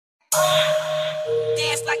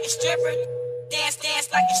like a stripper. Dance, dance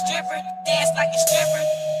like a stripper. Dance like a stripper.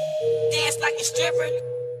 Dance like a stripper.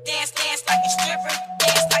 Dance, dance like a stripper.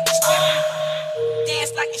 Dance like a stripper.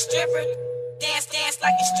 Dance like a stripper. Dance, dance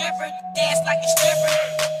like a stripper. Dance like a stripper.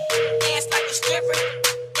 Dance like a stripper.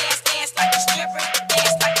 Dance, dance like a stripper.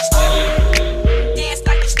 Dance like a stripper. Dance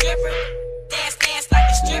like a stripper. Dance, dance like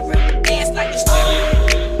a stripper. Dance like a stripper.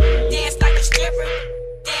 Dance like a stripper.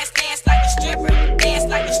 Dance, dance like a stripper. Dance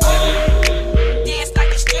like a stripper. Dance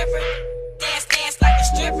like a stripper. Dance, dance like a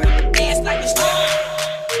stripper. Dance like a stripper.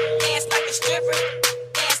 Dance like a stripper.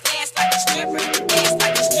 Dance, dance like a stripper. Dance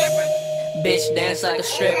like a stripper. Bitch dance like a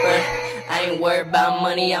stripper. I ain't worried about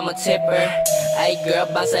money, I'm a tipper. Ay, girl,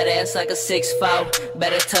 bounce that ass like a 6'4".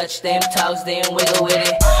 Better touch them toes, then wiggle with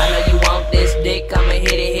it. I know you want this dick, I'ma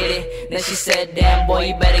hit it, hit it. Then she said, damn boy,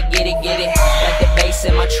 you better get it, get it. Got the bass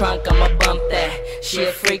in my trunk, I'ma bump that. She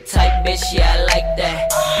a freak type bitch, yeah, I like that.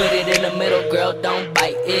 Put it in the middle, girl, don't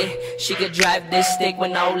bite it. She could drive this stick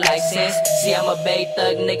with no license. See, I'm a bae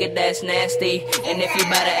thug nigga, that's nasty. And if you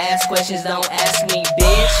better ask questions, don't ask me,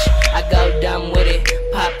 bitch. I go dumb with it.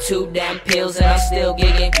 Pop 2 damn pills and I'm still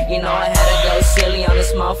gigging. You know I had to go silly on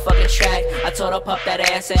this motherfucking track. I told her pop that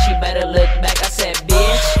ass and she better look back. I said,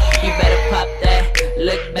 bitch, you better pop that.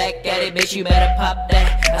 Look back at it, bitch, you better pop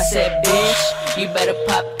that. I said, bitch, you better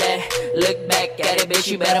pop that. Look back at it, bitch,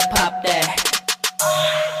 you better pop that.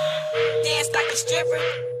 Dance like a stripper.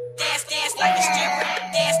 Dance, dance like a stripper.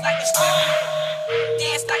 Dance like a stripper.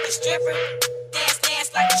 Dance like a stripper. Dance,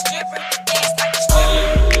 dance like a stripper. Dance like a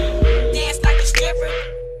stripper. Dance like a stripper.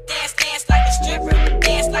 Dance, dance like a stripper.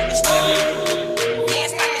 Dance like a stripper.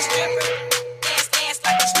 Dance like a stripper. Dance, dance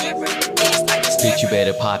like a stripper. Dance like a stripper. Bitch, you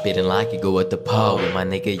better pop it and like it, go at the pole. With my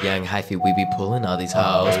nigga Young Hyphy, we be pulling all these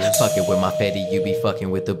hoes. Fucking with my fatty, you be fucking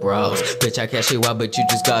with the bros. Bitch, I cash you out, but you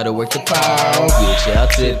just gotta work the pole. Bitch, yeah, I'll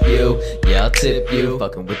tip you, yeah, I'll tip you.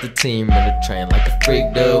 Fucking with the team, run the train like a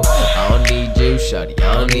freak do. I don't need you, shawty,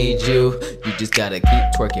 I don't need you. You just gotta keep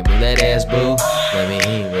twerking, move that ass, boo. Let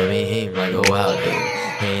me him, like a wild dude.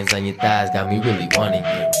 Hands on your thighs, got me really wanting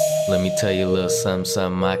you. Let me tell you a little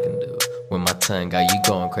something I can do. When my tongue got you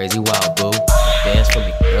going crazy wild, boo. Dance for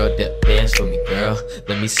me, girl, dance for me, girl.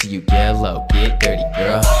 Let me see you get low, get dirty,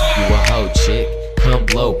 girl. You a hoe chick, come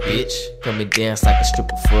blow, bitch. Come and dance like a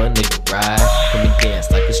stripper for a nigga ride. Come and dance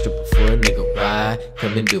like a stripper for a nigga ride.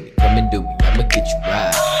 Come and do me, I'ma get you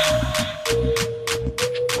right.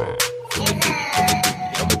 Come and do me,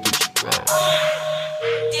 I'ma get you right.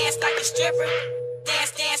 Dance like a stripper.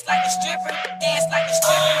 Dance, dance like a stripper. Dance like a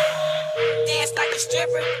stripper. Dance like a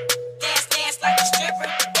stripper. Dance, dance like a stripper.